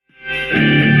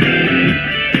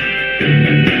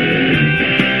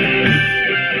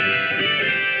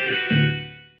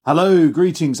Hello,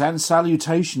 greetings and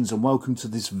salutations, and welcome to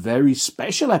this very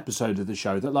special episode of the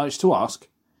show that likes to ask,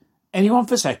 anyone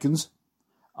for seconds?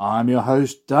 I'm your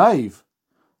host, Dave.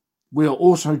 We are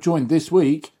also joined this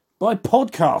week by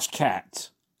Podcast Cat.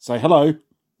 Say hello.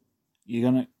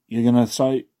 You're gonna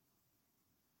say...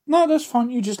 No, that's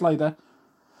fine, you just lay there.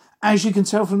 As you can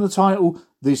tell from the title,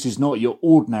 this is not your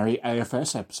ordinary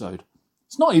AFS episode.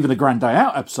 It's not even a Grand Day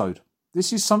Out episode.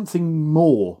 This is something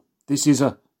more. This is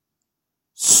a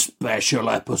special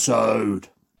episode.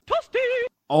 Toasty!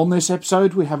 On this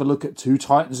episode, we have a look at two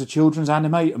titans of children's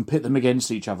anime and pit them against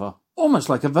each other, almost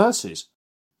like a versus.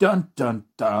 Dun dun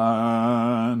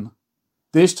dun.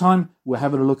 This time, we're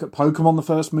having a look at Pokemon the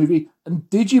first movie and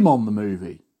Digimon the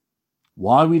movie.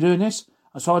 Why are we doing this?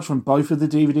 Aside from both of the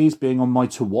DVDs being on my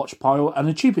to-watch pile and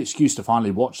a cheap excuse to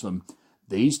finally watch them,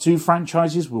 these two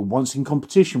franchises were once in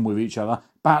competition with each other,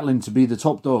 battling to be the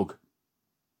top dog.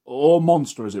 Or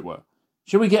monster, as it were.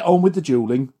 Shall we get on with the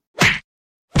dueling?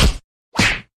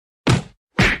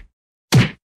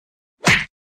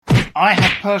 I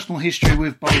have personal history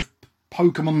with both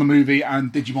Pokemon the movie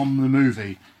and Digimon the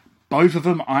movie. Both of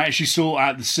them I actually saw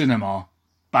at the cinema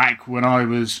back when I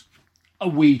was a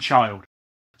wee child.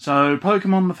 So,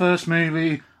 Pokemon the first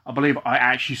movie, I believe I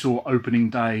actually saw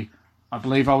opening day. I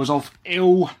believe I was off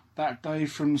ill that day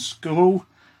from school,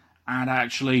 and I'd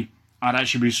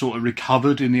actually sort of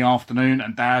recovered in the afternoon,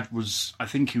 and Dad was, I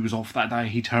think he was off that day.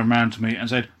 He turned around to me and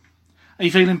said, "Are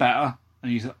you feeling better?"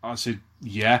 And I said,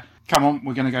 "Yeah. Come on,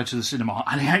 we're going to go to the cinema."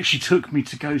 And he actually took me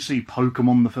to go see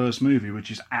Pokemon the first movie,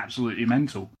 which is absolutely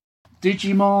mental.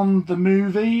 Digimon the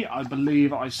movie, I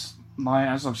believe as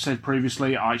I've said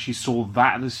previously, I actually saw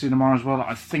that at the cinema as well.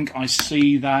 I think I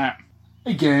see that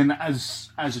again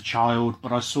as a child,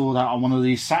 but I saw that on one of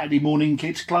these Saturday morning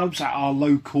kids clubs at our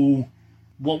local,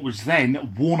 what was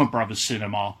then Warner Brothers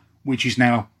Cinema, which is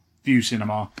now View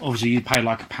Cinema. Obviously, you'd pay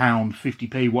like £1,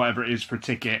 50p, whatever it is for a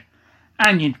ticket,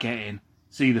 and you'd get in,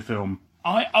 see the film.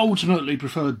 I ultimately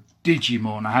prefer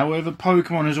Digimon. However,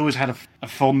 Pokemon has always had a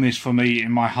fondness for me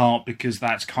in my heart because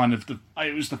that's kind of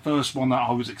it was the first one that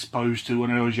I was exposed to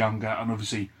when I was younger, and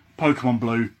obviously Pokemon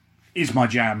Blue is my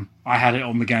jam. I had it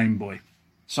on the Game Boy.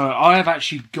 So I have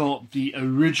actually got the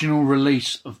original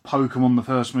release of Pokemon the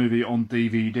first movie on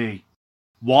DVD.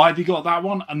 Why have you got that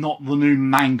one and not the new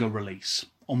manga release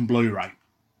on Blu-ray?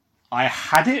 I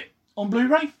had it on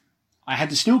Blu-ray. I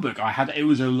had the steelbook. It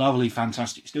was a lovely,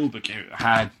 fantastic steelbook. It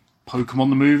had Pokemon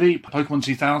the movie, Pokemon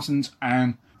 2000,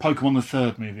 and Pokemon the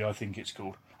third movie, I think it's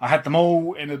called. I had them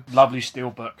all in a lovely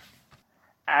steelbook.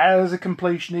 As a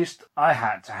completionist, I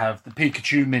had to have the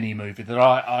Pikachu mini movie that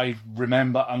I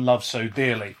remember and love so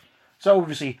dearly. So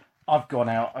obviously, I've gone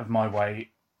out of my way.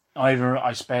 Either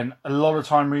I spent a lot of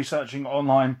time researching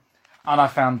online, and I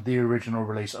found the original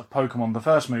release of Pokemon the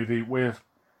first movie with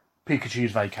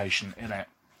Pikachu's Vacation in it.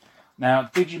 Now,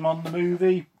 Digimon the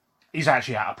movie is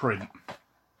actually out of print.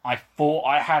 I thought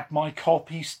I had my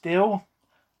copy still.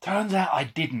 Turns out I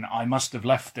didn't. I must have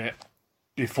left it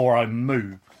before I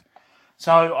moved.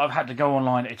 So I've had to go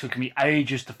online. It took me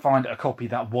ages to find a copy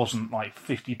that wasn't like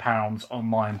 £50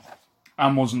 online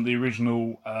and wasn't the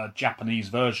original Japanese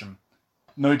version.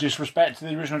 No disrespect to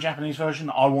the original Japanese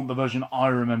version. I want the version I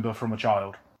remember from a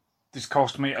child. This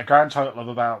cost me a grand total of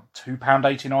about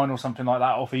 £2.89 or something like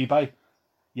that off eBay.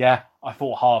 Yeah, I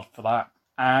fought hard for that.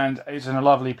 And it's in a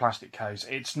lovely plastic case.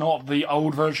 It's not the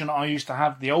old version I used to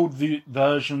have. The old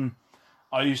version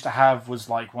I used to have was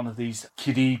like one of these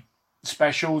kiddie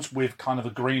specials with kind of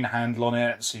a green handle on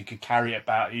it, so you could carry it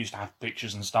about. It used to have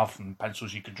pictures and stuff and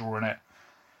pencils you could draw in it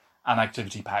and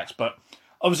activity packs. But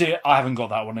obviously I haven't got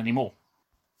that one anymore.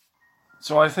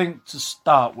 So I think to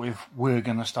start with, we're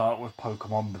going to start with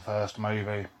Pokemon the first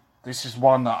movie. This is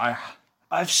one that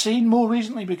I've seen more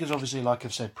recently because obviously, like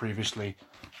I've said previously,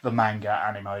 the manga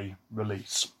anime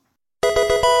release.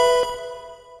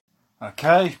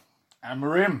 Okay, and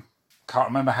we're in. Can't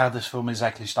remember how this film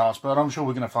exactly starts, but I'm sure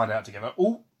we're going to find out together.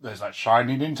 Oh, there's that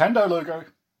shiny Nintendo logo.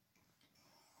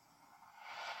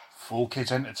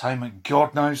 4Kids Entertainment,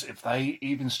 God knows if they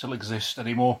even still exist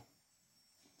anymore.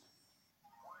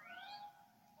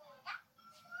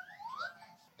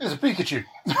 There's a Pikachu.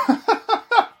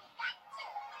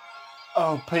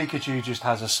 Oh, Pikachu just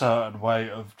has a certain way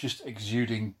of just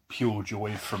exuding pure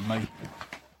joy from me.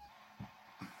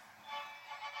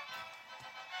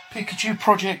 Pikachu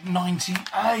Project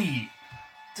 98.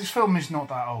 This film is not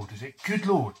that old, is it? Good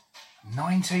Lord.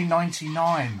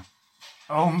 1999.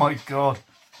 Oh my God.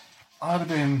 I'd have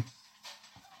been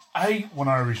 8 when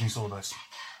I originally saw this.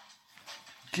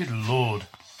 Good Lord.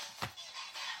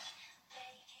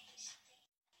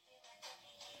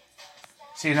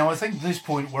 So, you know, I think at this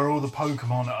point where all the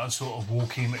Pokemon are sort of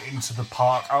walking into the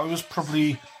park, I was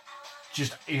probably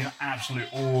just in absolute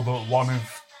awe that one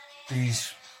of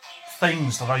these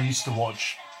things that I used to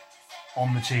watch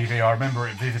on the TV, I remember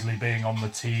it vividly being on the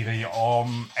TV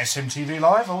on SMTV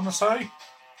Live, I want to say,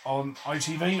 on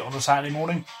ITV on a Saturday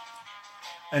morning.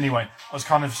 Anyway, I was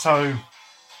kind of so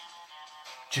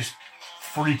just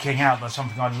freaking out that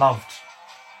something I loved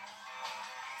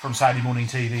from Saturday morning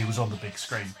TV was on the big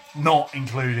screen, not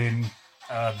including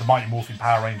the Mighty Morphin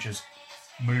Power Rangers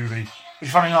movie,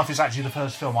 which, funny enough, is actually the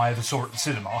first film I ever saw at the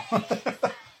cinema.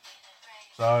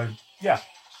 So, yeah,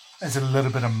 there's a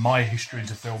little bit of my history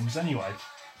into films anyway.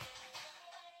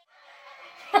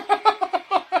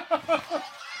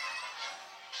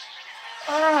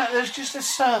 There's just a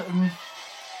certain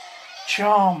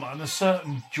charm and a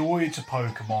certain joy to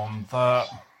Pokemon that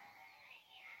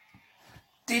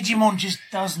Digimon just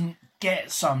doesn't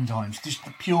get sometimes. Just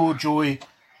the pure joy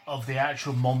of the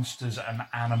actual monsters and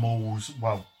animals,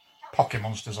 well, pocket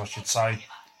monsters I should say,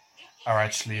 are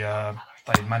actually,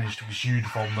 they manage to exude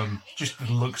from them. Just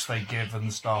the looks they give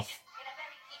and stuff.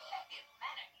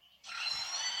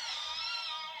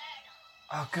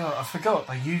 Oh god, I forgot,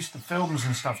 they used the films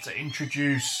and stuff to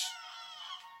introduce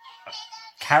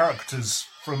characters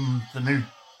from the new,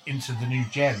 into the new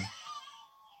gen.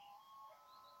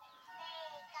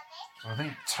 So I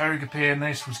think Togepi in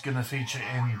this was going to feature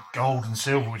in Gold and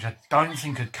Silver, which I don't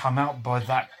think had come out by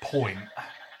that point.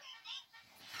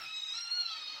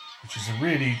 Which is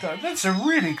that's a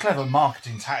really clever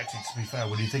marketing tactic, to be fair,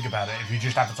 when you think about it. If you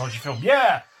just advertise your film,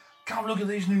 yeah, come look at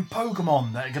these new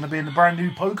Pokemon that are going to be in the brand new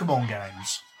Pokemon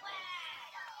games.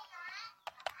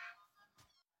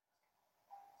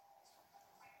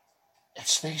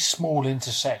 It's these small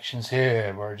intersections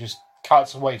here where it just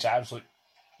cuts away to absolute...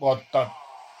 Well,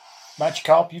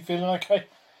 Magikarp, you feeling okay?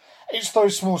 It's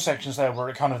those small sections there where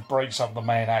it kind of breaks up the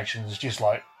main action. It's just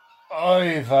like,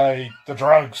 the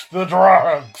drugs.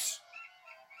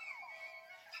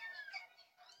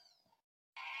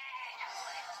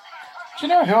 Do you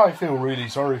know who I feel really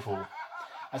sorry for?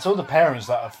 It's all the parents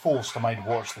that are forced to make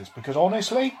watch this, because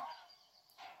honestly,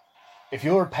 if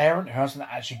you're a parent who hasn't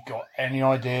actually got any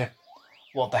idea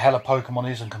what the hell a Pokemon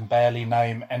is and can barely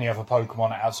name any other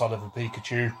Pokemon outside of a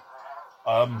Pikachu,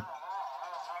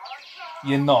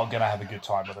 you're not going to have a good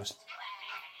time with this.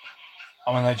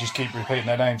 I mean, they just keep repeating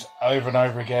their names over and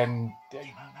over again.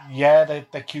 Yeah,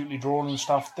 they're cutely drawn and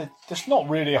stuff. There's not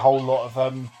really a whole lot of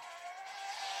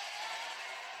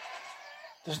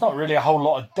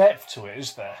depth to it,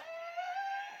 is there?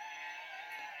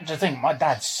 And to think, my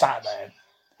dad sat there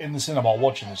in the cinema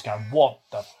watching this going, what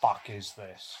the fuck is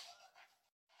this?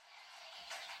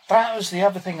 That was the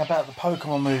other thing about the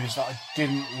Pokemon movies that I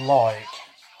didn't like,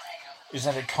 is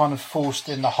that it kind of forced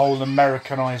in the whole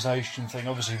Americanization thing,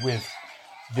 obviously with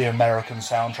the American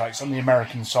soundtracks and the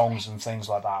American songs and things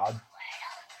like that. I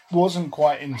wasn't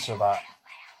quite into that.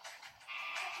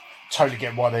 Totally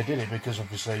get why they did it, because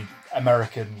obviously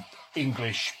American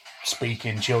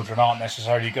English-speaking children aren't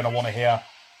necessarily going to want to hear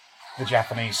the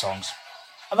Japanese songs.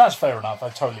 And that's fair enough, I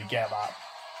totally get that.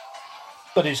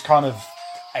 But it's kind of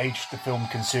aged the film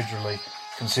considerably.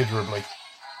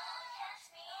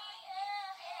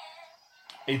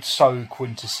 It's so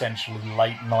quintessentially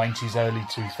late 90s, early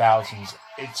 2000s.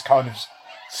 It's kind of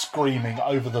screaming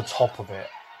over the top of it.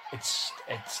 It's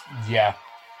yeah.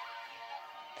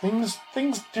 Things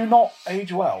do not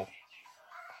age well.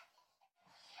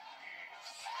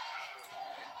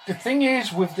 The thing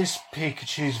is with this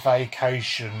Pikachu's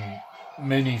Vacation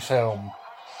mini-film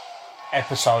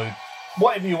episode,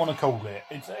 whatever you want to call it,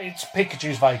 it's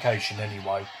Pikachu's Vacation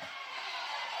anyway.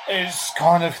 It's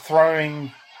kind of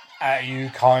throwing at you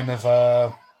kind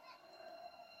of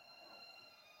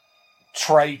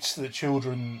traits that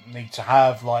children need to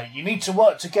have, like you need to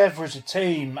work together as a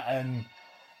team and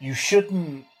you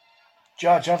shouldn't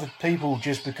judge other people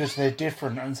just because they're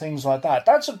different and things like that.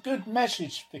 That's a good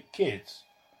message for kids.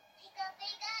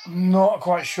 Not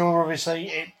quite sure, obviously,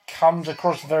 it comes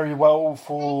across very well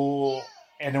for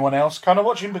anyone else kind of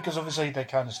watching, because obviously they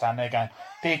kind of stand there going,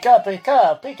 Pika,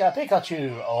 Pika, Pika,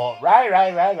 Pikachu, or right.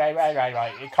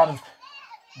 It kind of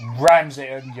rams it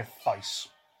in your face.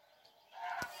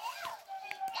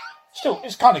 Still,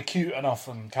 it's kind of cute enough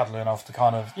and cuddly enough to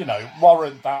kind of,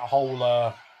 warrant that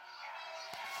whole,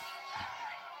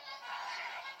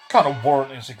 kind of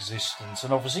warrant its existence.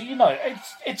 And obviously,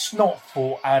 it's not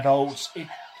for adults.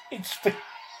 It's for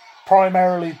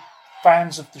primarily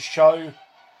fans of the show.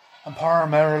 And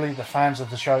primarily the fans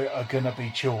of the show are going to be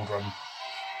children.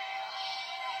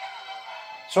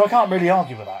 So I can't really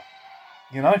argue with that,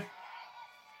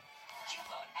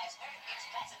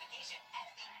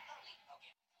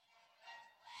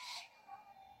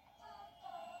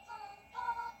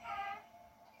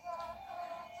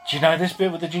 Do you know this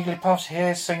bit with the Jigglypuffs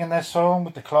here singing their song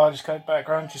with the kaleidoscope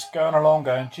background, just going along,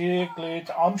 going Jiggly?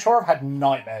 I'm sure I've had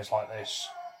nightmares like this.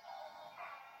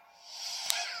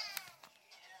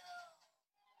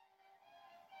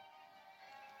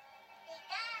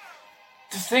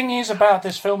 The thing is about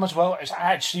this film as well, it's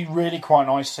actually really quite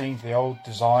nice seeing the old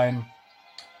design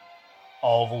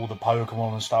of all the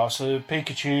Pokemon and stuff. So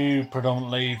Pikachu,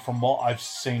 predominantly from what I've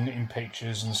seen in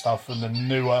pictures and stuff from the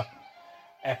newer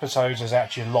episodes, is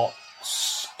actually a lot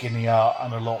skinnier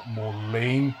and a lot more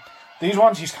lean. These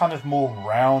ones he's kind of more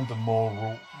round and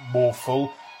more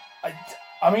full.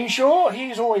 I mean, sure,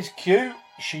 he's always cute,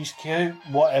 she's cute,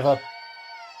 whatever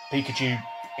Pikachu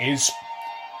is.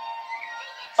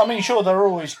 I mean, sure, they're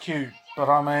always cute, but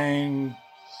I mean,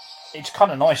 it's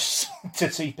kind of nice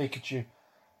to see Pikachu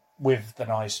with the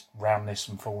nice roundness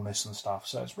and fullness and stuff,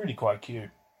 so it's really quite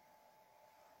cute.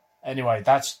 Anyway,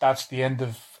 that's the end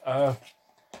of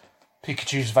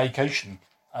Pikachu's vacation.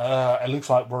 It looks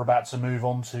like we're about to move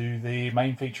on to the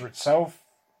main feature itself,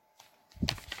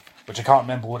 which I can't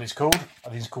remember what it's called. I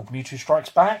think it's called Mewtwo Strikes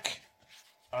Back.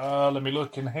 Let me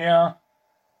look in here.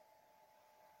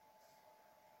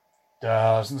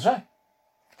 Doesn't say.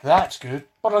 That's good.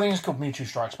 But I think it's called Mewtwo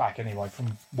Strikes Back anyway,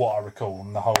 from what I recall.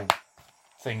 And the whole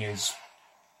thing is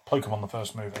Pokemon the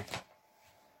first movie.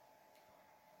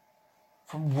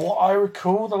 From what I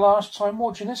recall the last time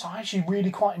watching this, I actually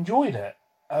really quite enjoyed it.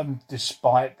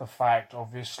 Despite the fact,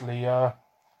 obviously, the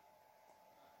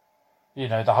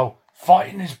whole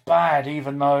fighting is bad,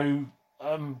 even though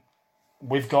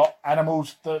we've got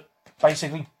animals that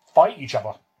basically fight each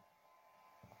other.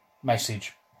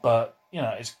 Message. But,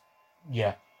 it's...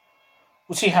 Yeah.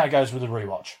 We'll see how it goes with the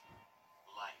rewatch.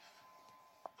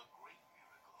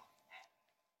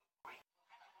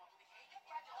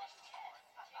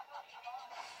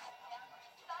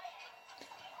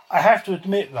 I have to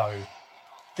admit, though,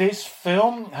 this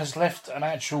film has left an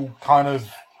actual kind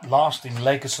of lasting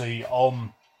legacy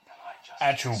on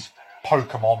actual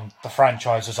Pokemon, the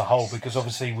franchise as a whole, because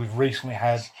obviously we've recently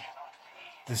had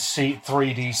the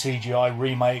 3D CGI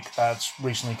remake that's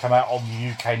recently come out on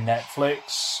the UK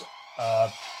Netflix.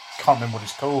 Can't remember what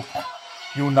it's called.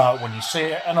 You'll know it when you see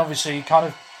it. And obviously, kind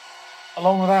of,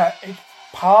 along with that, it's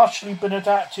partially been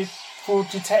adapted for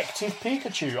Detective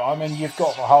Pikachu. I mean, you've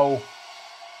got the whole...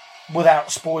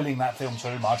 Without spoiling that film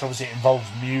too much, obviously it involves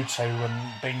Mewtwo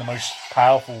and being the most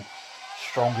powerful,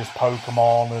 strongest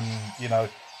Pokemon and,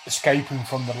 escaping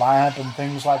from the lab and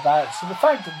things like that. So the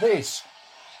fact that this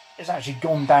has actually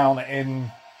gone down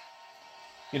in,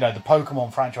 the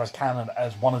Pokemon franchise canon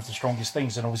as one of the strongest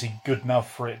things, and obviously good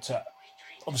enough for it to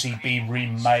obviously be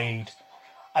remade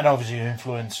and obviously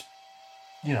influence,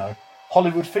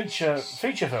 Hollywood feature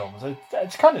films.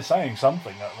 It's kind of saying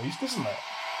something, at least, isn't it?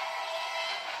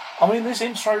 I mean, this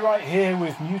intro right here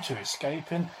with Mewtwo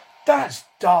escaping, that's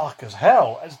dark as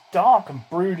hell. It's dark and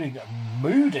brooding and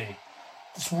moody.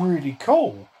 It's really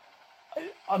cool.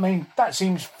 I mean, that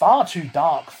seems far too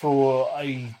dark for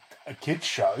a kid's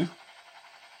show.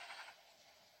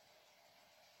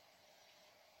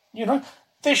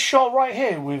 This shot right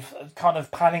here with kind of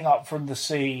panning up from the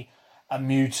sea and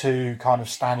Mewtwo kind of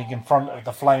standing in front of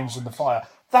the flames and the fire.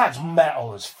 That's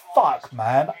metal as fuck,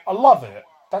 man. I love it.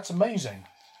 That's amazing.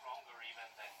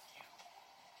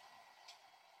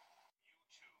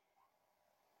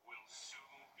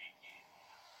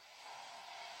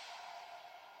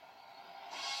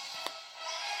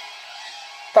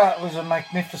 That was a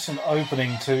magnificent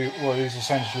opening to what is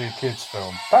essentially a kids'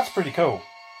 film. That's pretty cool.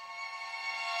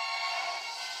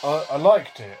 I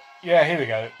liked it. Yeah, here we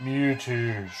go.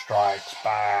 Mewtwo Strikes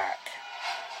Back.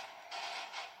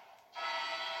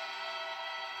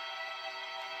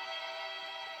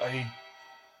 A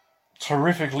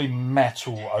terrifically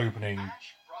metal opener.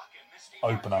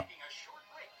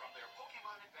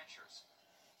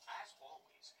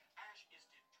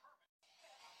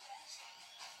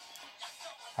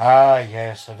 Ah,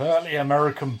 yes, of early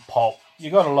American pop.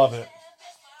 You gotta love it.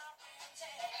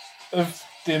 Of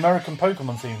the American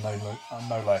Pokemon theme,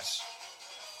 no less.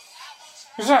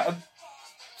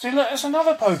 See, look, there's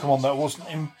another Pokemon that wasn't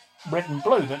in red and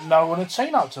blue that no one had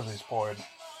seen up to this point.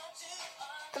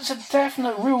 There's a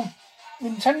definite real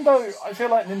Nintendo. I feel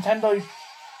like Nintendo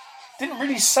didn't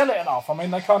really sell it enough. I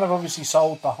mean, they kind of obviously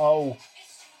sold the whole...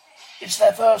 It's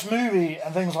their first movie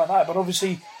and things like that, but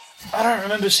obviously... I don't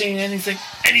remember seeing anything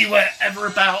anywhere ever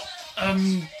about, well,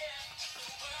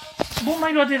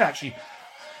 maybe I did actually.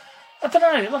 I don't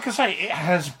know, like I say, it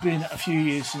has been a few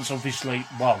years since obviously,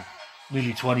 well,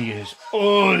 nearly 20 years,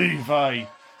 oy vey,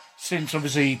 since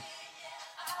obviously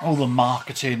all the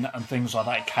marketing and things like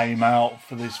that came out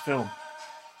for this film.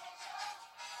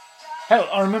 Hell,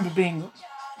 I remember being,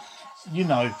 you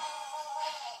know,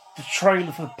 the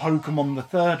trailer for Pokemon the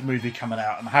third movie coming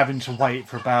out and having to wait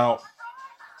for about,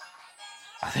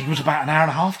 I think it was about an hour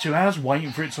and a half, 2 hours,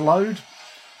 waiting for it to load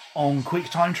on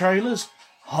QuickTime trailers.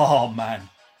 Oh man,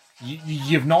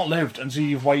 you've not lived until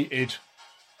you've waited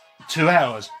 2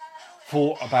 hours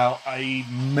for about a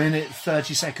minute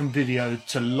 30-second video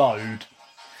to load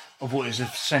of what is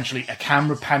essentially a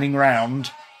camera panning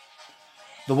round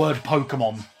the word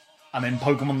Pokemon and then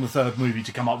Pokemon the third movie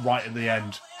to come up right at the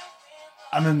end.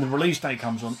 And then the release date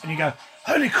comes on and you go,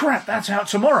 holy crap, that's out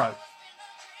tomorrow.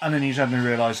 And then you suddenly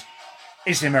realise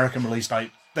it's the American release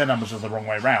date, their numbers are the wrong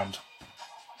way round.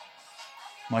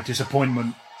 My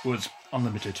disappointment was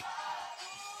unlimited.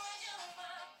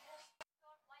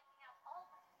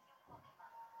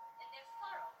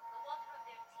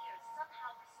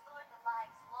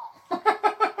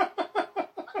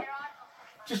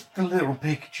 Just the little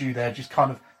Pikachu there, just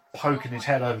kind of poking his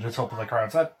head over the top of the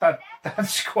crowd.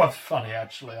 That's quite funny,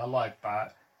 actually. I like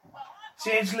that. See,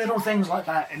 it's little things like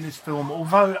that in this film.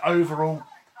 Although overall,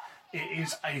 it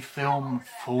is a film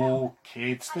for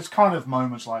kids. There's kind of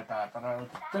moments like that, but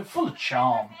they're full of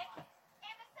charm.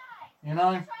 You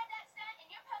know?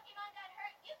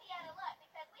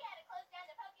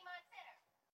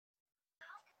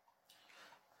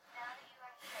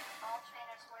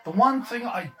 The one thing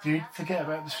I did forget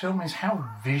about this film is how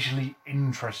visually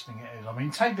interesting it is. I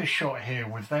mean, take this shot here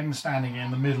with them standing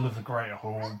in the middle of the Great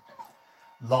Hall.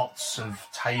 Lots of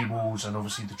tables and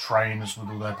obviously the trainers with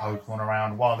all their Pokemon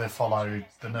around while they follow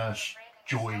the Nurse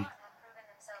Joy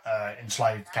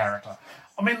enslaved character.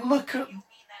 I mean, look at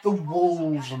the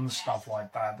walls and stuff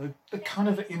like that. The kind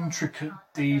of intricate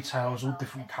details, all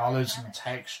different colours and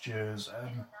textures.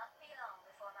 And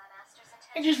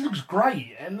it just looks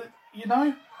great. And, you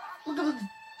know, look at the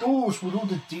doors with all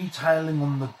the detailing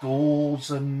on the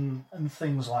doors and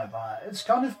things like that. It's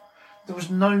kind of... There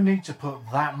was no need to put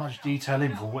that much detail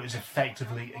in for what is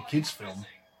effectively a kids' film.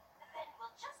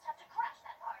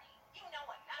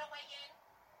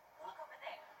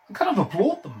 I kind of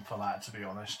applaud them for that, to be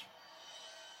honest.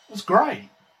 It's great.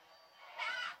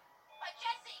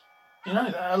 You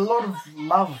know, a lot of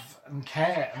love and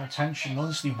care and attention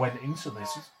honestly went into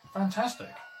this. It's fantastic.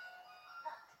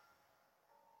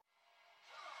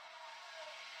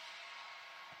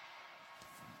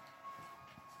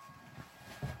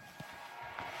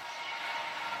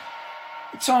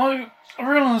 So, I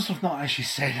realised I've not actually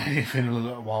said anything in a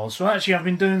little while. So actually I've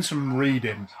been doing some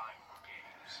reading.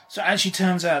 So it actually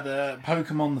turns out that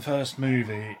Pokemon the first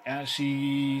movie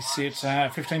actually sits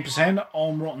at 15%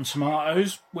 on Rotten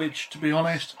Tomatoes, which, to be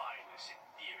honest,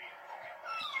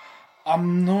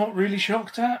 I'm not really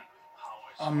shocked at.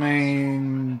 I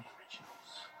mean,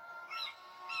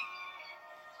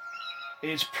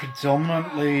 it's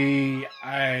predominantly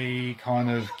a kind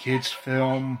of kids'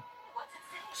 film.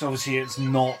 So obviously it's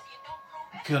not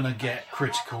going to get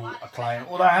critical acclaim.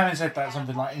 Although having said that,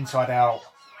 something like Inside Out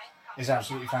is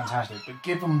absolutely fantastic. But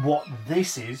given what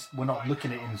this is, we're not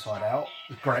looking at Inside Out,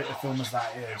 as great a film as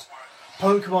that is.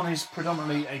 Pokemon is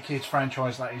predominantly a kids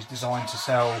franchise that is designed to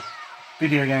sell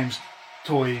video games,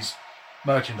 toys,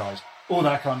 merchandise, all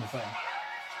that kind of thing.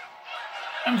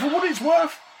 And for what it's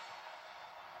worth,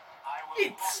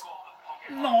 it's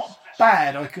not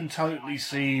bad. I can totally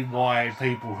see why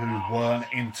people who weren't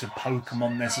into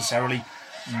Pokemon necessarily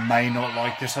may not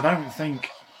like this. I don't think,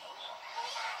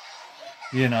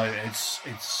 you know,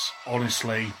 it's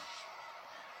honestly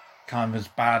kind of as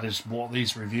bad as what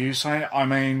these reviews say. I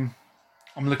mean,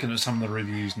 I'm looking at some of the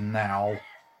reviews now.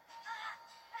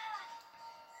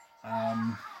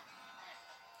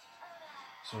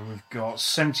 So we've got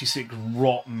 76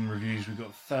 rotten reviews, we've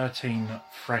got 13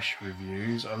 fresh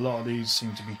reviews. A lot of these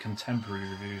seem to be contemporary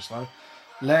reviews though.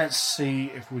 Let's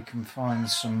see if we can find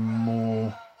some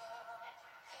more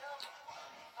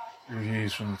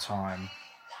reviews from the time.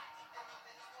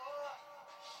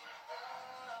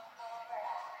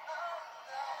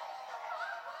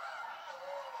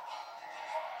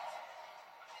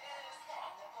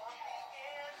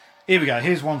 Here we go,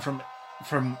 here's one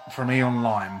from Eon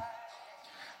Lime,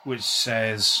 which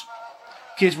says,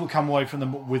 kids will come away from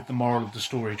them with the moral of the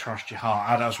story, trust your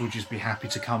heart. Adults will just be happy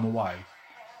to come away.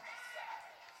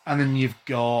 And then you've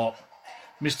got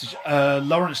Mr.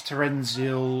 Lawrence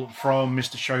Terenzil from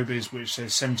Mr. Showbiz, which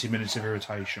says 70 minutes of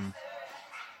irritation.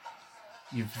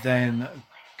 You've then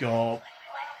got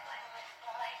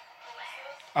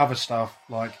other stuff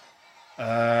like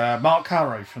Mark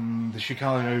Caro from the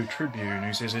Chicago Tribune,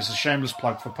 who says it's a shameless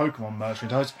plug for Pokemon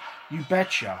merchandise. You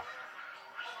betcha.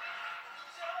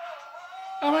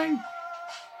 I mean,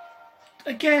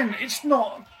 again, it's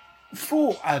not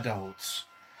for adults.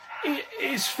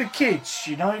 It's for kids,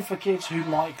 you know, for kids who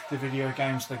like the video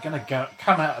games. They're going to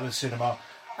come out of the cinema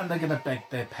and they're going to beg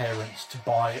their parents to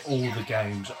buy all the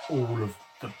games, all of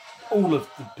the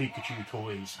Pikachu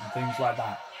toys and things like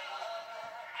that.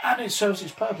 And it serves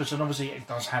its purpose, and obviously it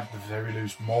does have the very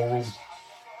loose moral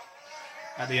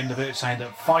at the end of it, saying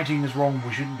that fighting is wrong,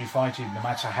 we shouldn't be fighting, no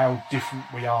matter how different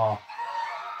we are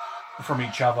from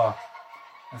each other,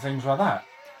 and things like that.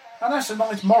 And that's a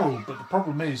nice moral, but the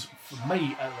problem is, for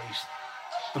me at least,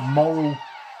 the moral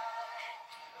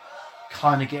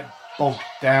kind of get bogged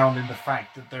down in the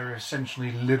fact that they're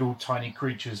essentially little tiny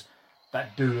creatures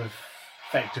that do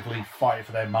effectively fight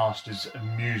for their master's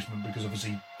amusement, because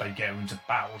obviously they get into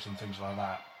battles and things like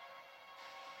that.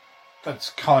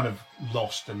 That's kind of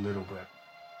lost a little bit.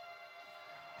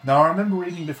 Now, I remember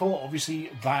reading before,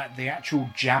 obviously, that the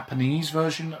actual Japanese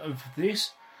version of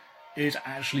this is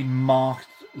actually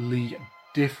markedly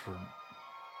different.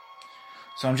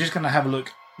 So I'm just going to have a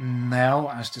look now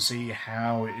as to see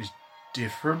how it is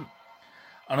different.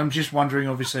 And I'm just wondering,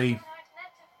 obviously,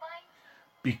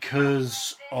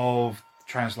 because of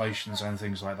translations and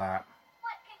things like that.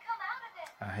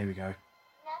 Here we go.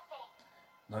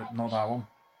 No, not that one.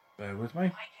 Bear with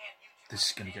me. This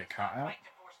is going to get cut out.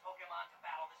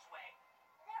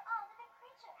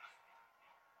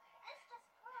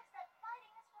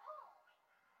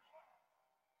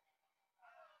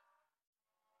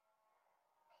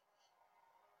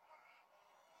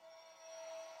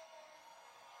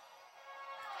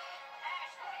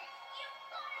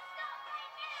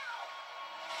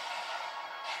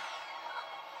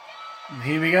 And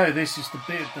here we go. This is the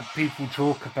bit that people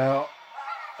talk about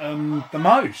the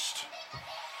most.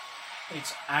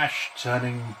 It's Ash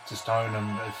turning to stone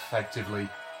and effectively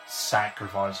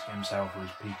sacrificing himself for his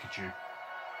Pikachu.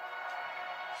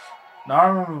 Now, I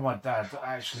remember my dad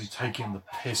actually taking the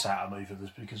piss out of me for this,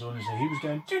 because honestly, he was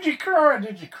going, "Did you cry?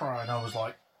 Did you cry?" And I was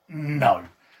like, "No."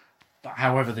 But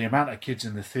however, the amount of kids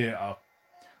in the theatre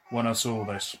when I saw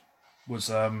this was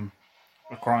the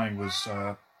crying was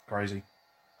crazy.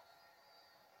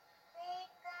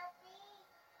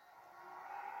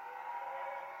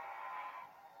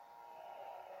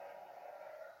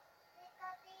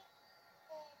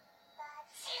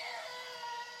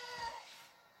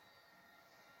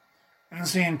 And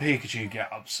seeing Pikachu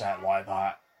get upset like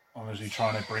that, obviously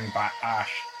trying to bring back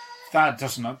Ash, if that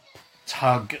doesn't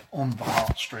tug on the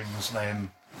heartstrings, then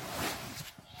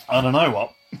I don't know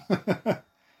what.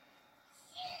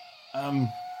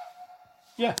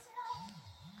 Yeah.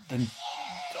 Then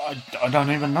I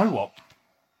don't even know what.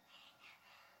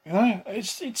 You know,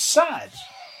 it's sad.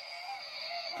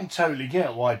 I can totally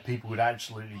get why people would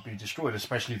absolutely be destroyed,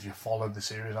 especially if you followed the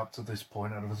series up to this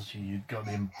point, and obviously you'd got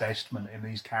the investment in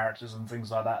these characters and things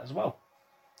like that as well.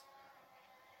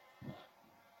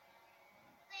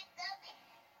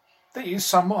 That is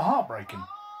somewhat heartbreaking.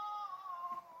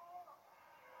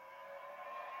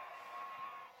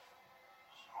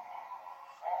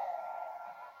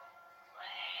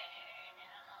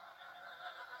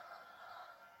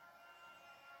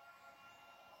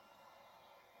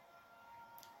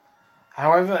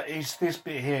 However, it's this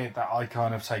bit here that I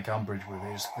kind of take umbrage with.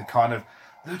 Is the kind of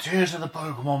the tears of the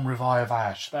Pokemon revive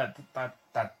Ash.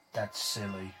 That's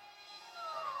silly.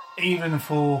 Even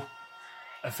for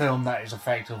a film that is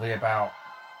effectively about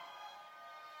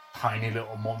tiny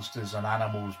little monsters and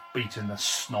animals beating the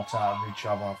snot out of each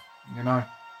other, you know.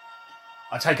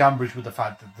 I take umbrage with the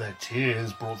fact that their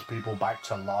tears brought people back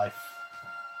to life.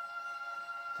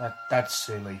 That's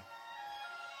silly.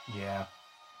 Yeah.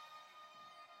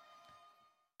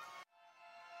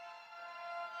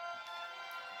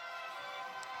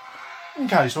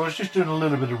 Okay, so I was just doing a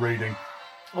little bit of reading.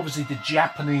 Obviously, the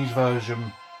Japanese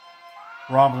version,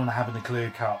 rather than having a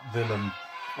clear-cut villain,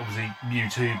 obviously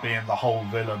Mewtwo being the whole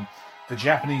villain, the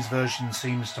Japanese version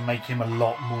seems to make him a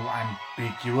lot more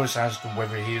ambiguous as to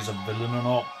whether he is a villain or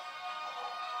not.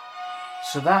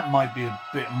 So that might be a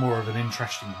bit more of an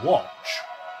interesting watch.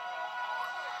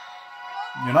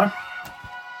 You know?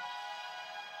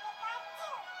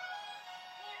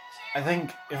 I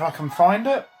think if I can find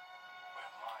it,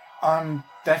 I'm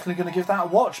definitely going to give that a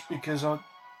watch, because and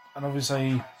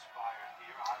obviously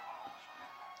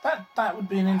that would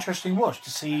be an interesting watch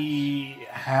to see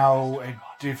how it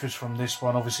differs from this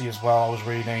one. Obviously, as well, I was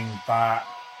reading that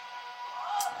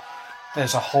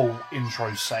there's a whole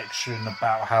intro section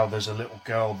about how there's a little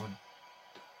girl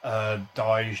that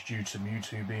dies due to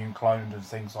Mewtwo being cloned and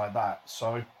things like that.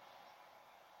 So,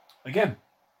 again,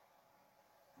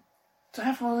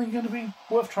 definitely going to be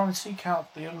worth trying to seek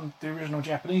out the original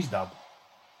Japanese dub.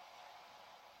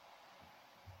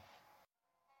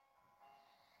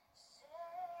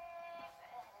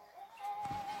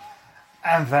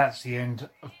 And that's the end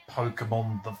of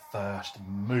Pokemon the first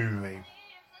movie.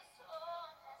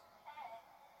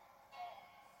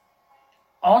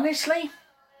 Honestly,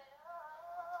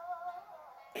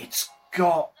 it's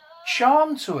got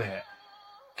charm to it.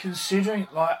 Considering,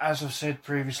 like, as I've said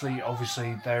previously,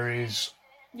 obviously there is,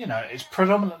 it's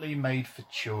predominantly made for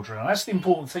children. And that's the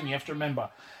important thing you have to remember.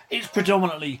 It's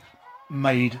predominantly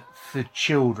made for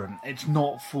children. It's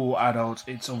not for adults.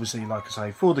 It's obviously, like I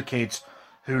say, for the kids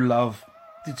who love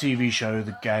the TV show,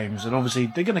 the games. And obviously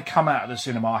they're going to come out of the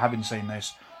cinema having seen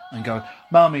this and go,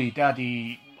 Mummy,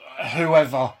 Daddy,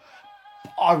 whoever,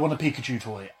 I want a Pikachu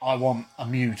toy. I want a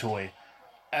Mew toy.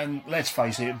 And let's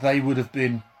face it, they would have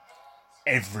been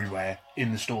everywhere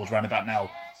in the stores round about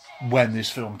now when this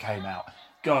film came out.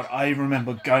 God, I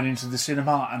remember going into the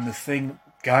cinema, and the thing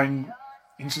going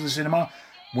into the cinema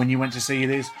when you went to see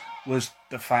this was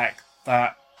the fact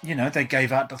that, they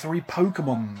gave out the free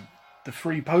Pokemon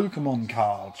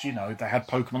cards. They had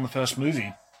Pokemon the first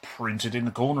movie printed in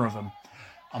the corner of them.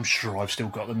 I'm sure I've still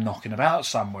got them knocking about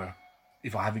somewhere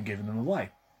if I haven't given them away.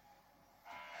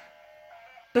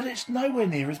 But it's nowhere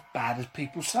near as bad as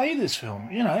people say, this film.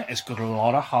 It's got a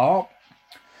lot of heart.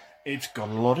 It's got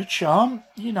a lot of charm.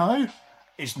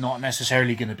 It's not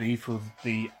necessarily going to be for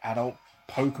the adult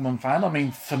Pokemon fan. I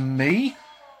mean, for me,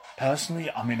 personally,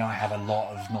 I have a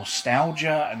lot of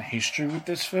nostalgia and history with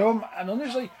this film. And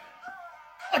honestly,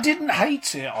 I didn't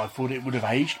hate it. I thought it would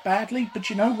have aged badly. But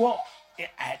you know what? It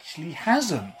actually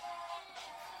hasn't.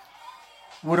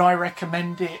 Would I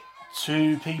recommend it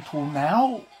to people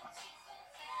now?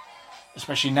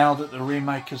 Especially now that the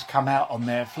remake has come out on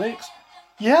Netflix.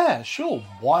 Yeah, sure.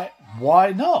 Why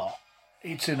not?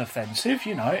 It's inoffensive,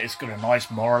 it's got a nice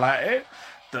moral at it,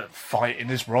 that fighting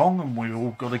is wrong and we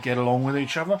all got to get along with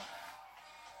each other.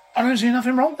 I don't see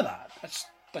nothing wrong with that.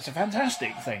 That's a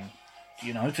fantastic thing,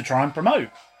 to try and promote.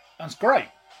 That's great.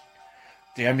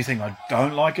 The only thing I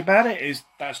don't like about it is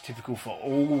that's typical for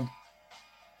all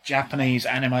Japanese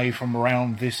anime from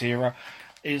around this era,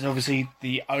 is obviously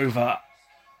the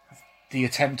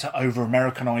attempt to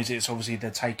over-Americanise it. So obviously they're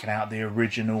taking out the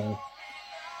original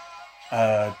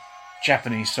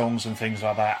Japanese songs and things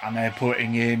like that, and they're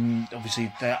putting in,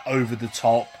 obviously, their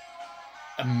over-the-top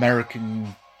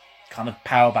American kind of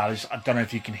power ballads. I don't know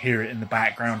if you can hear it in the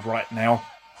background right now.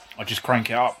 I'll just crank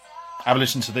it up. Have a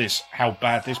listen to this, how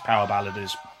bad this power ballad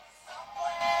is.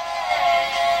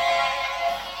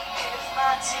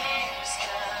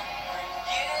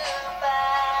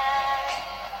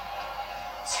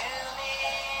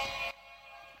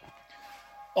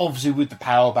 Obviously, with the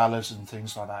power ballads and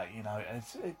things like that,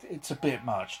 it's a bit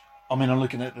much. I'm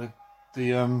looking at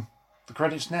the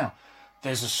credits now.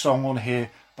 There's a song on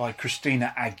here by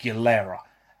Christina Aguilera.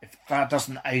 If that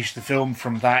doesn't age the film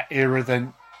from that era,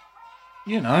 then,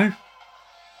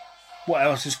 what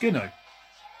else is gonna?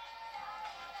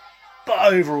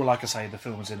 But overall, like I say, the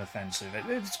film is inoffensive.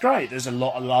 It's great. There's a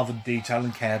lot of love and detail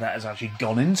and care that has actually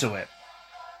gone into it.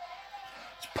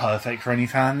 It's perfect for any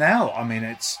fan now.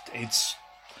 It's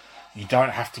you don't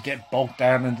have to get bogged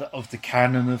down in the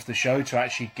canon of the show to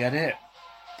actually get it.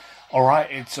 Alright,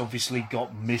 it's obviously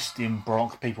got Misty and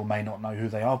Brock. People may not know who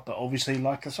they are, but obviously,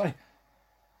 like I say,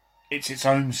 it's its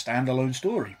own standalone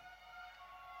story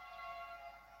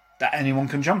that anyone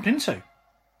can jump into.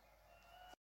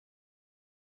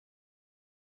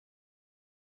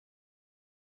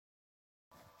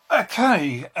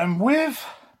 Okay, and with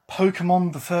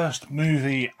Pokemon the first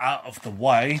movie out of the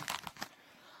way,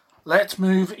 let's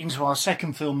move into our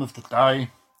second film of the day,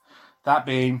 that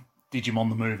being Digimon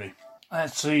the movie.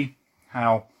 Let's see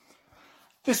how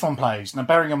this one plays. Now,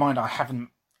 bearing in mind,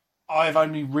 I've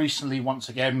only recently, once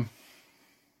again,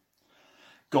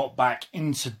 got back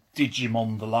into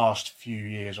Digimon the last few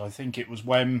years. I think it was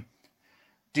when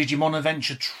Digimon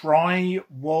Adventure Tri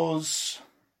was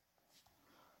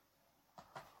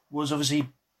obviously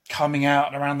coming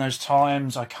out around those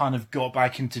times. I kind of got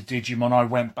back into Digimon. I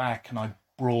went back and I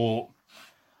brought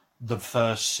the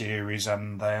first series,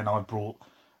 and then I brought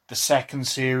the second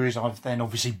series. I've then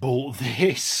obviously bought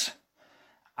this,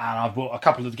 and I bought a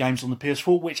couple of the games on the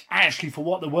PS4, which actually, for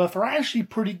what they're worth, are actually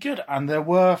pretty good, and they're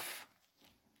worth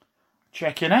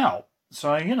checking out.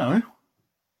 So,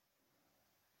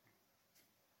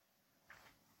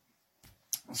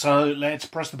 So let's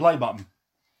press the play button.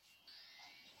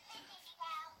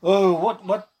 Oh,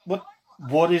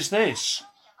 what is this?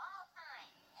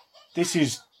 This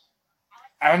is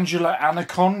Angela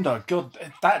Anaconda. God,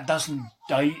 if that doesn't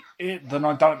date it, then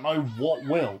I don't know what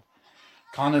will.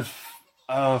 Kind of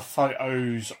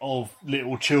photos of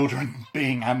little children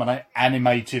being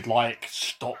animated like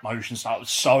stop motion stuff. It was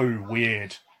so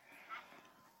weird.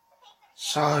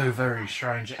 So very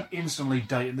strange. It instantly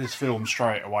dated this film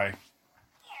straight away.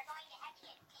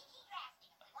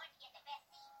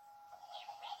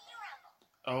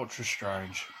 Ultra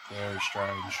strange. Very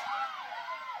strange.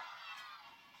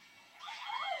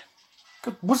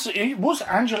 Was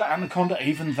Angela Anaconda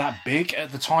even that big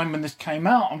at the time when this came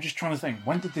out? I'm just trying to think.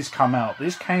 When did this come out?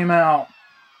 This came out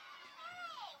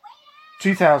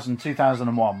 2000,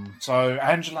 2001. So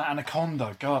Angela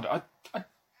Anaconda, God,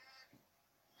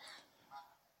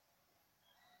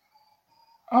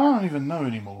 I don't even know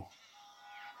anymore.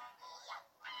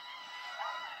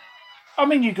 I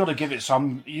mean, you got to give it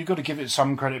some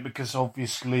credit because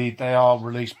obviously they are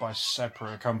released by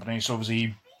separate companies. So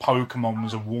obviously, Pokemon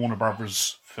was a Warner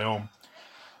Brothers film,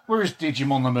 whereas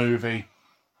Digimon the movie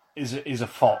is a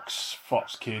Fox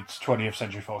Kids, 20th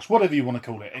Century Fox, whatever you want to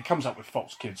call it. It comes up with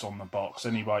Fox Kids on the box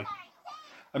anyway.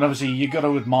 And obviously, you got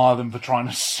to admire them for trying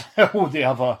to sell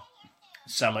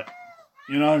it,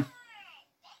 you know.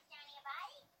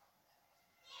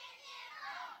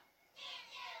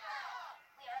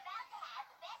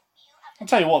 I'll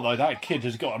tell you what though, that kid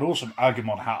has got an awesome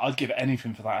Agumon hat. I'd give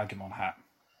anything for that Agumon hat.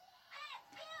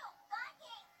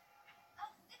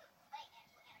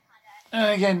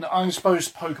 And again, I suppose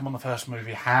Pokemon the first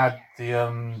movie had the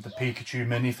Pikachu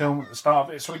mini film at the start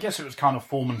of it, so I guess it was kind of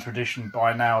form and tradition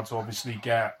by now to obviously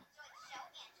get,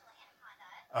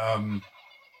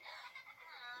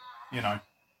 you know,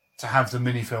 to have the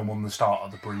mini film on the start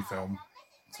of the pre-film.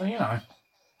 So, you know.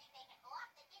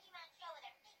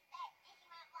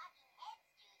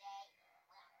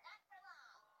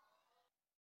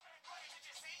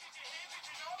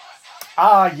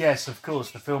 Ah, yes, of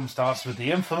course. The film starts with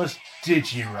the infamous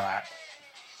Digirap.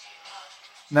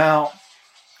 Now,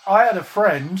 I had a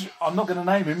friend, I'm not going to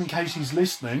name him in case he's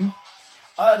listening.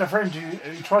 I had a friend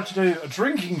who tried to do a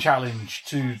drinking challenge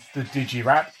to the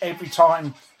Digirap every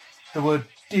time the word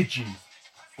Digi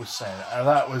was said. And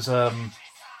that was,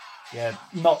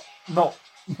 not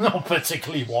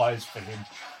particularly wise for him.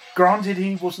 Granted,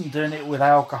 he wasn't doing it with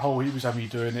alcohol. He was only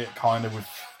doing it kind of with,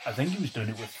 I think he was doing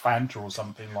it with Fanta or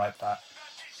something like that.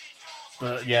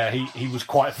 But yeah, he was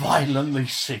quite violently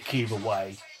sick either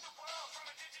way.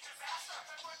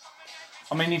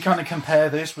 I mean, you kind of compare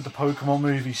this with the Pokemon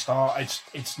movie start.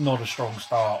 It's not a strong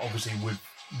start, obviously, with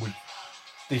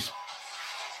this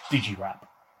Digirap.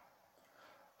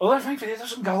 Although thankfully it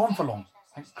doesn't go on for long.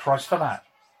 Thank Christ for that.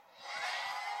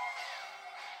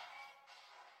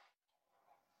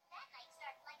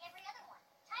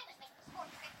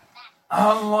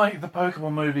 Unlike the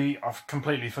Pokemon movie, I've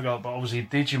completely forgot, but obviously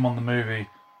Digimon the movie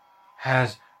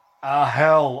has a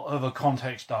hell of a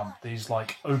context dump. These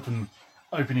like opening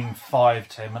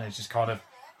 5-10 minutes just kind of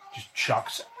just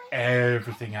chucks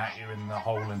everything at you in the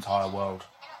whole entire world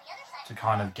to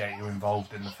kind of get you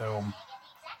involved in the film.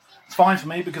 It's fine for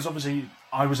me because obviously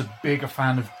I was a bigger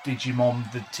fan of Digimon,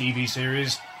 the TV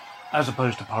series, as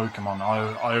opposed to Pokemon.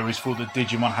 I always thought that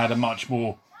Digimon had a much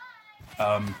more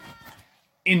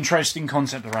interesting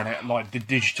concept around it, like the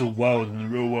digital world and the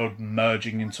real world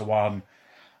merging into one.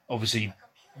 Obviously,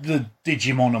 the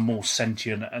Digimon are more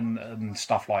sentient and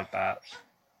stuff like that.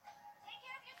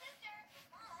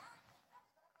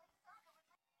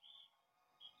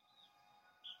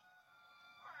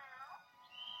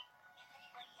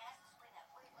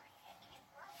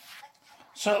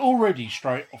 So already,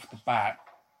 straight off the bat,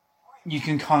 you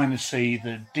can kind of see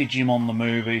that Digimon the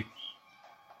movie,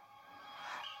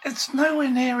 it's nowhere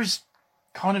near as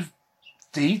kind of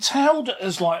detailed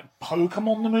as like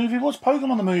Pokemon the movie was.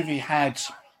 Pokemon the movie had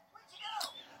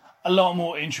a lot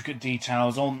more intricate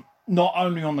details on not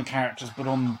only on the characters but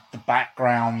on the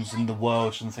backgrounds and the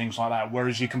worlds and things like that.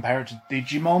 Whereas you compare it to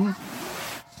Digimon,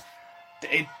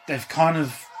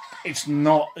 it's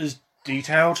not as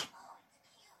detailed.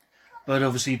 But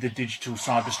obviously the digital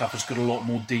cyber stuff has got a lot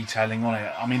more detailing on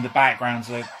it. I mean, the backgrounds,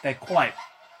 they're quite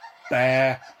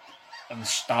bare and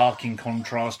stark in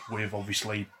contrast with,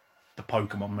 obviously, the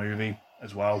Pokemon movie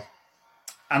as well.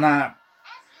 And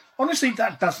honestly,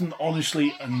 that doesn't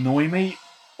honestly annoy me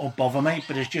or bother me,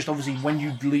 but it's just obviously when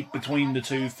you leap between the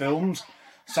two films,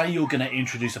 say you're going to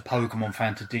introduce a Pokemon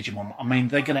fan to Digimon, I mean,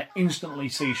 they're going to instantly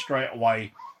see straight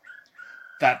away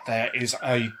that there is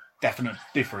a definite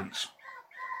difference.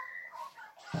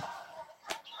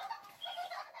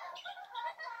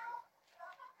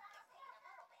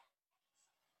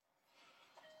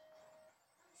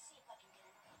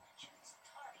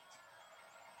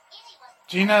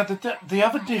 Do you know the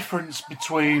other difference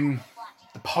between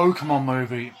the Pokemon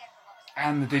movie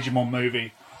and the Digimon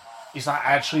movie is that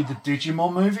actually the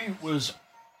Digimon movie was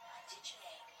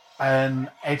an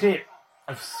edit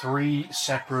of 3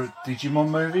 separate Digimon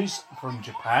movies from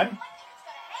Japan.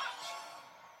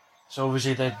 So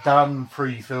obviously they've done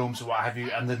 3 films or what have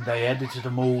you, and then they edited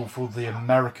them all for the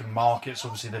American market. So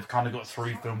obviously they've kind of got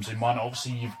 3 films in mind.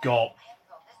 Obviously you've got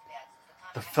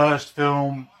the first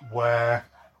film where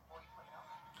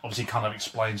obviously kind of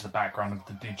explains the background of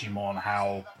the Digimon,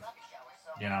 how,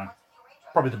 you know,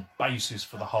 probably the basis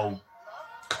for the whole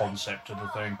concept of the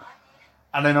thing.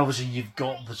 And then obviously you've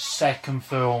got the second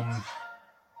film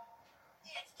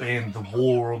being the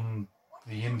war on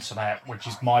the internet, which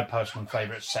is my personal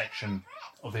favourite section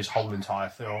of this whole entire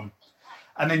film.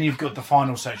 And then you've got the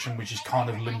final section, which is kind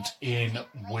of linked in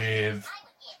with,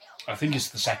 I think it's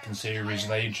the second series.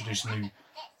 They introduce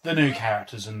the new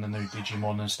characters and the new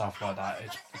Digimon and stuff like that.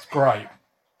 It's great.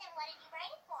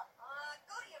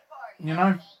 You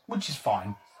know, which is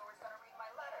fine.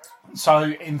 So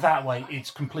in that way,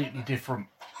 it's completely different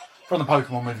from the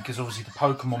Pokemon movie, because obviously the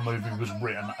Pokemon movie was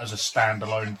written as a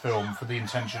standalone film for the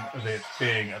intention of it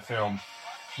being a film,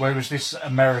 whereas this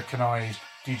Americanized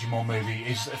Digimon movie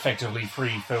is effectively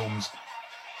 3 films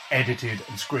edited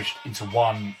and squished into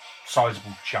one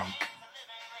sizable chunk.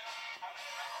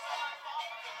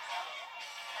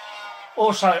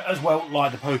 Also, as well,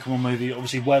 like the Pokemon movie,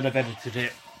 obviously where they've edited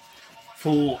it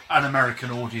for an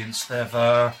American audience, they've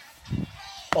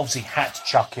obviously had to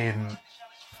chuck in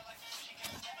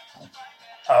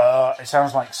it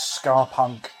sounds like ska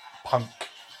punk,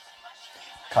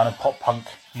 kind of pop punk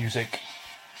music,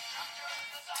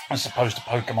 as opposed to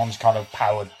Pokemon's kind of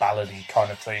powered ballady kind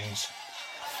of things.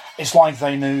 It's like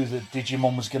they knew that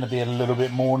Digimon was going to be a little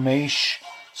bit more niche,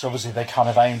 so obviously they kind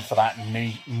of aimed for that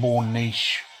more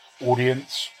niche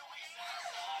audience.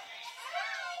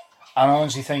 And I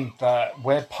honestly think that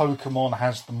where Pokemon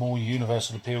has the more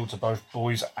universal appeal to both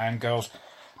boys and girls,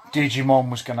 Digimon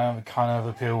was going to kind of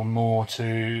appeal more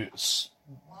to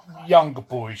younger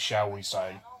boys, shall we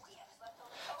say.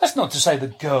 That's not to say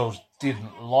that girls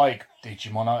didn't like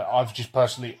Digimon. I've just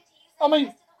personally,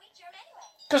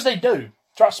 because they do,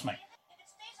 trust me.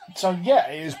 So yeah,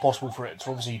 it is possible for it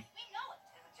to obviously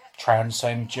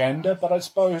transcend gender, but I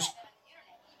suppose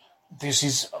this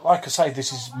is, like I say,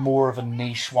 this is more of a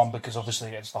niche one, because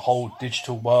obviously it's the whole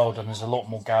digital world and there's a lot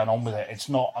more going on with it. It's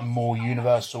not a more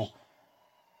universal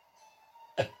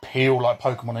appeal like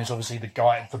Pokemon is. Obviously the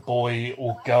boy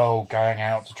or girl going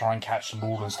out to try and catch them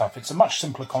all and stuff. It's a much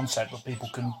simpler concept that people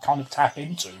can kind of tap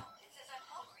into.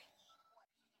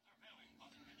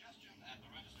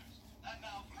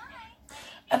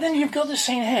 And then you've got this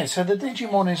scene here. So the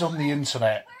Digimon is on the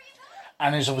internet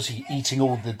and is obviously eating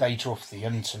all the data off the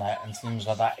internet and things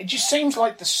like that. It just seems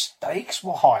like the stakes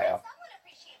were higher.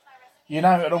 You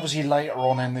know, and obviously later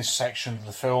on in this section of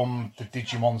the film, the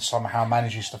Digimon somehow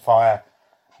manages to fire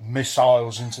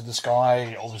missiles into the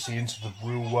sky, obviously into the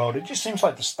real world. It just seems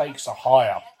like the stakes are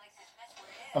higher.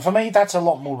 And for me, that's a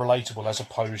lot more relatable as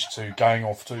opposed to going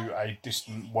off to a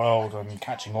distant world and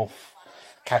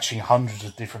catching hundreds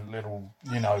of different little,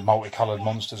 multicoloured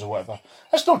monsters or whatever.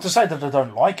 That's not to say that I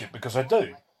don't like it, because I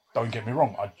do. Don't get me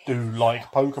wrong, I do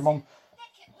like Pokemon.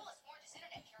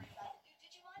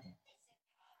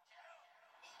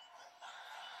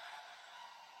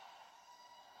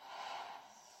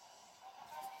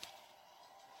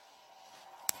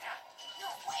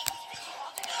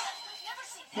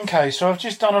 Okay, so I've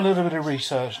just done a little bit of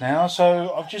research now.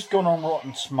 So I've just gone on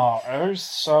Rotten Tomatoes.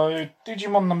 So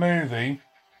Digimon the movie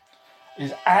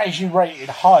is actually rated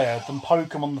higher than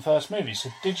Pokemon the first movie. So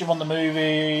Digimon the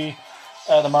movie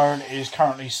at the moment is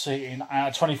currently sitting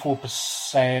at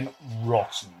 24%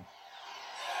 rotten.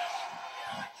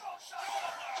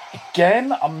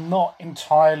 Again, I'm not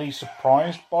entirely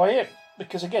surprised by it,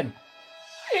 because again,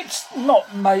 it's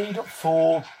not made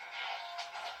for...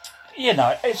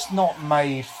 it's not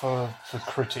made for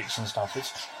critics and stuff.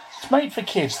 It's made for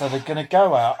kids that are going to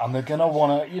go out and they're going to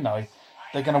want to,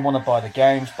 they're going to want to buy the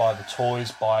games, buy the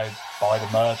toys, buy the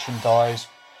merchandise.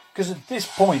 Because at this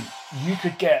point, you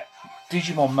could get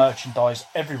Digimon merchandise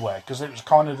everywhere, because it was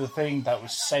kind of the thing that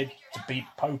was said to beat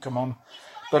Pokemon.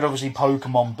 But obviously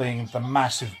Pokemon being the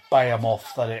massive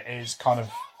behemoth that it is, kind of,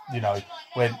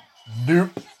 went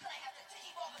nope.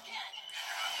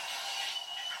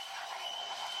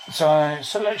 So,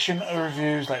 selection of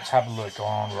reviews, let's have a look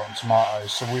on Rotten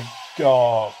Tomatoes. So we've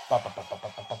got...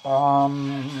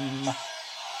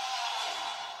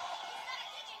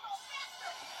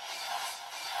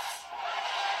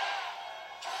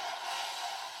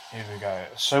 Here we go.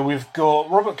 So we've got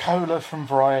Robert Kohler from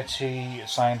Variety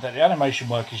saying that the animation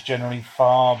work is generally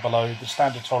far below the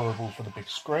standard tolerable for the big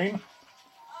screen.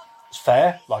 It's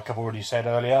fair, like I've already said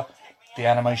earlier. The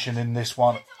animation in this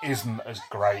one isn't as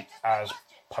great as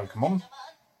Pokemon.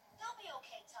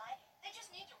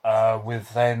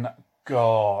 With then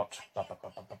got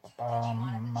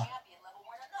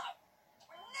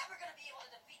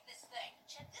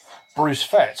Bruce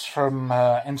Fetts from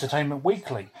Entertainment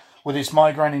Weekly. With its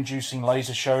migraine-inducing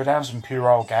laser showdowns and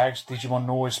puerile gags, Digimon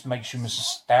always makes you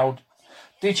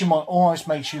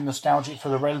nostalgic for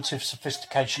the relative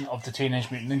sophistication of the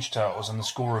Teenage Mutant Ninja Turtles, and the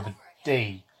score of a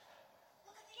D.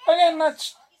 Again,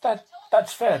 that's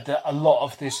fair. A lot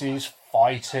of this is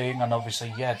fighting, and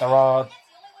obviously, yeah, there are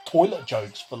toilet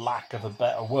jokes, for lack of a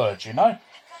better word, you know?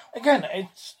 Again,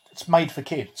 it's made for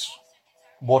kids.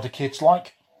 What do kids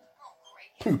like?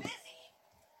 Poop.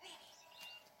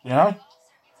 You know?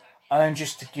 And then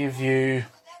just to give you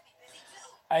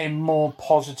a more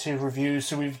positive review,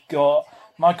 so we've got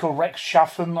Michael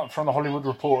Rechtschaffen from The Hollywood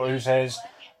Reporter, who says,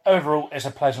 overall, it's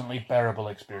a pleasantly bearable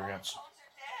experience.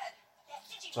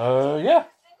 So, yeah.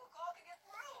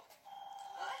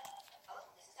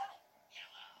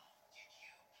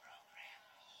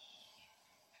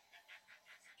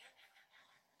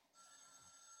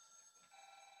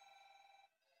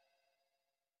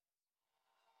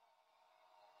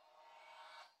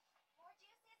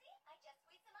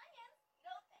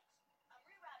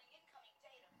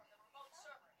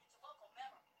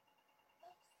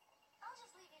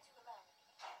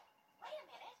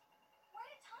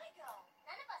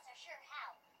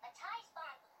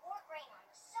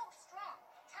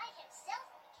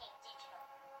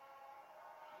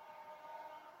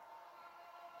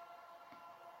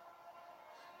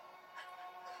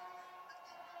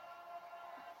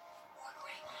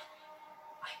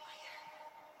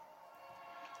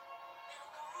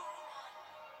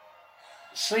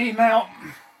 See, now,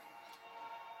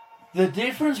 the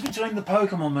difference between the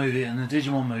Pokemon movie and the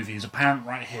Digimon movie is apparent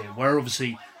right here, where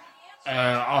obviously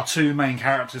our two main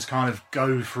characters kind of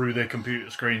go through their computer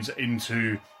screens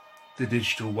into the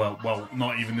digital world. Well,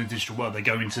 not even the digital world, they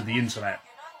go into the internet.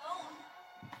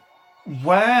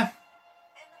 Where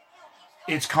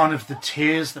it's kind of the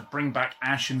tears that bring back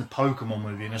Ash in the Pokemon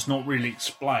movie, and it's not really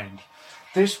explained.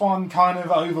 This one kind of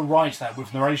overwrites that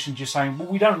with narration just saying, well,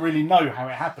 we don't really know how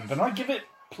it happened. And I give it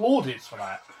plaudits for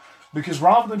that. Because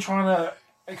rather than trying to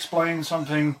explain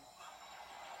something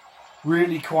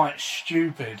really quite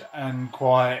stupid and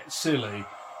quite silly,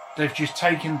 they've just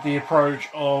taken the approach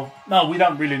of, no, we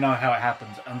don't really know how it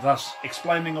happened. And thus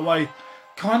explaining away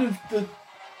kind of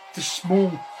the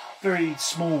small, very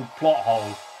small plot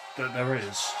hole that there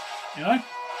is. You know?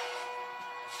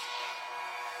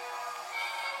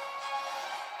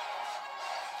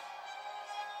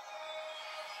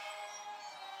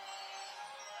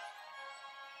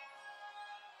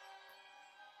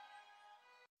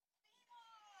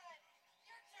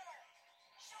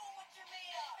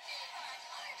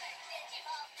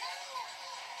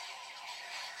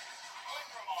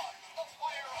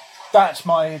 That's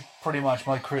pretty much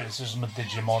my criticism of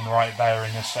Digimon right there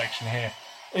in this section here.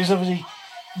 Is obviously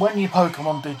when your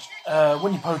Pokemon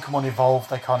evolve,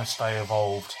 they kind of stay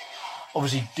evolved.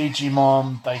 Obviously,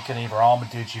 Digimon, they can either Armor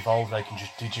Digivolve, they can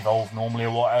just Digivolve normally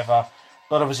or whatever.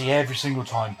 But obviously, every single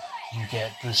time you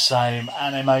get the same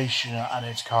animation, and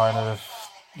it's kind of,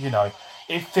 you know,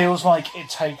 it feels like it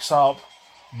takes up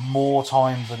more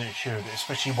time than it should,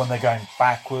 especially when they're going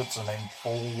backwards and then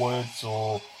forwards,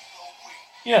 or,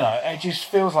 you know, it just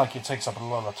feels like it takes up a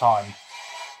lot of time.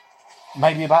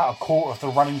 Maybe about a quarter of the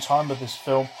running time of this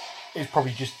film is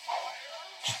probably just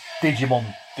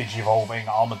Digimon Digivolving,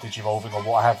 Armor Digivolving, or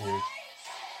what have you.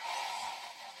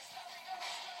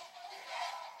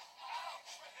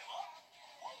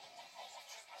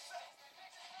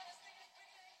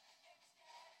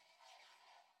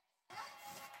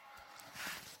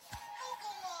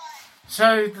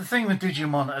 So the thing with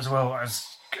Digimon as well as,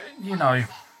 you know,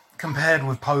 compared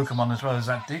with Pokemon as well, is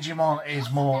that Digimon is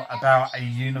more about a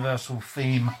universal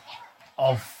theme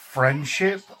of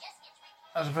friendship,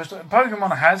 as opposed to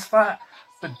Pokemon has that,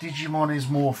 but Digimon is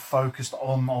more focused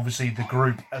on obviously the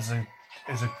group as a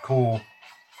core,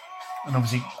 and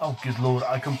obviously, oh good lord,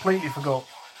 I completely forgot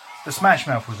the Smash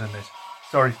Mouth was in this.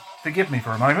 Sorry, forgive me for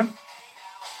a moment.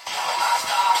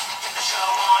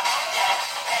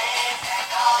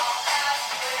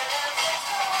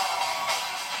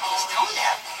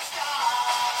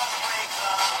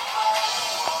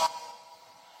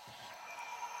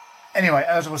 Anyway,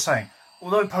 as I was saying,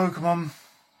 although Pokemon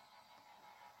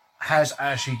has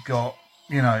actually got,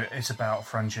 you know, it's about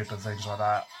friendship and things like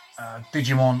that,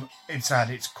 Digimon, it's at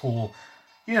its core,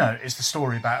 you know, it's the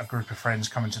story about a group of friends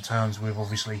coming to terms with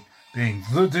obviously being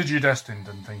the Digidestined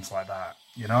and things like that,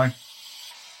 you know?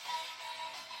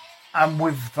 And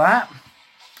with that,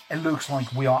 it looks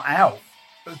like we are out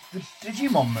of the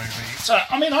Digimon movie. So,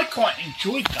 I mean, I quite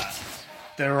enjoyed that.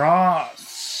 There are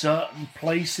certain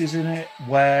places in it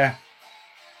where,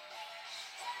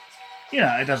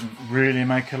 it doesn't really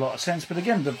make a lot of sense. But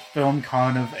again, the film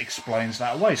kind of explains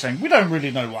that away, saying, we don't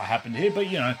really know what happened here, but,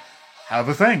 have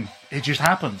a thing. It just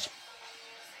happens.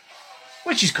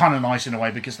 Which is kind of nice in a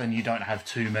way, because then you don't have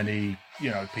too many,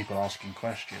 people asking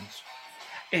questions.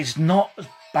 It's not as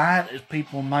bad as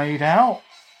people made out.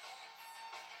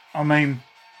 I mean,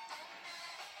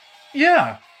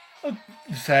 yeah, I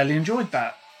fairly enjoyed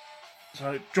that.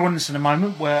 So join us in a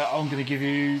moment where I'm going to give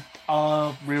you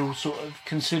a real sort of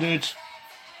considered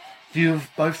view of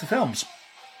both the films.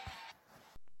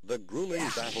 The grueling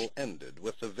battle ended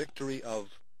with the victory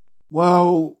of...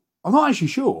 Well, I'm not actually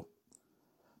sure.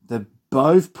 They're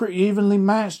both pretty evenly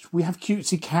matched. We have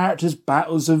cutesy characters,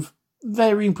 battles of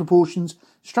varying proportions,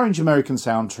 strange American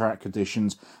soundtrack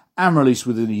additions, and released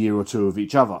within a year or two of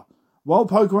each other. While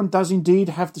Pokemon does indeed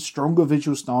have the stronger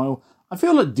visual style, I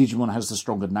feel like Digimon has the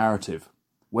stronger narrative.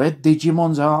 Where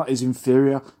Digimon's art is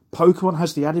inferior, Pokemon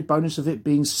has the added bonus of it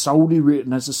being solely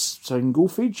written as a single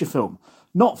feature film,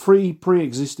 not 3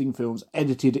 pre-existing films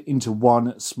edited into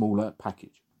one smaller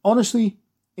package. Honestly,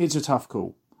 it's a tough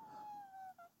call.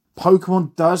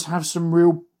 Pokemon does have some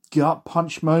real gut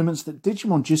punch moments that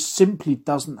Digimon just simply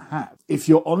doesn't have. If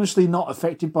you're honestly not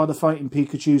affected by the fighting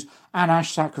Pikachus and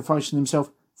Ash sacrificing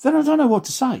himself, then I don't know what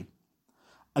to say.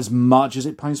 As much as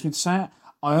it pains me to say it,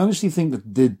 I honestly think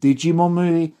that the Digimon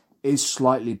movie is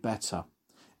slightly better,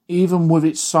 even with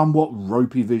its somewhat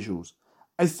ropey visuals.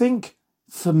 I think,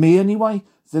 for me anyway,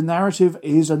 the narrative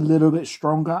is a little bit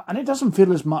stronger, and it doesn't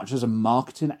feel as much as a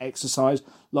marketing exercise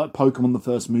like Pokemon the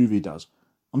first movie does.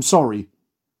 I'm sorry,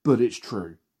 but it's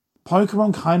true.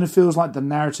 Pokemon kind of feels like the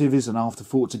narrative is an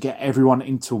afterthought to get everyone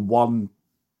into one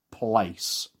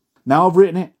place. Now I've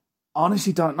written it, I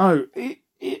honestly don't know.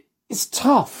 It's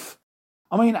tough.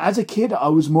 I mean, as a kid, I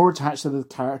was more attached to the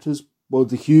characters, well,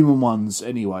 the human ones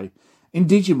anyway, in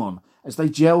Digimon, as they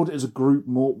gelled as a group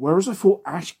more, whereas I thought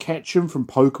Ash Ketchum from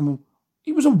Pokemon,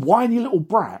 he was a whiny little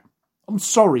brat. I'm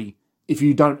sorry if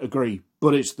you don't agree,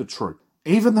 but it's the truth.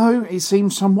 Even though it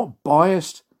seems somewhat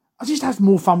biased, I just have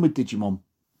more fun with Digimon.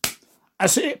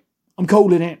 That's it. I'm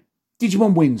calling it.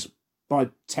 Digimon wins by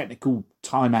technical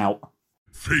timeout.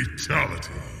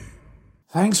 Fatality.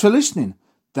 Thanks for listening.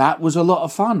 That was a lot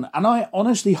of fun, and I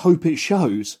honestly hope it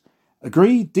shows.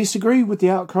 Agree, disagree with the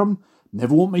outcome?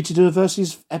 Never want me to do a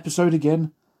Versus episode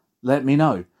again? Let me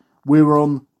know. We're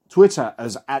on Twitter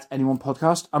as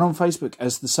 @AnyonePodcast and on Facebook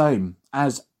as the same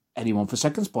as Anyone for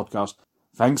Seconds Podcast.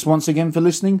 Thanks once again for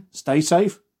listening. Stay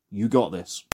safe. You got this.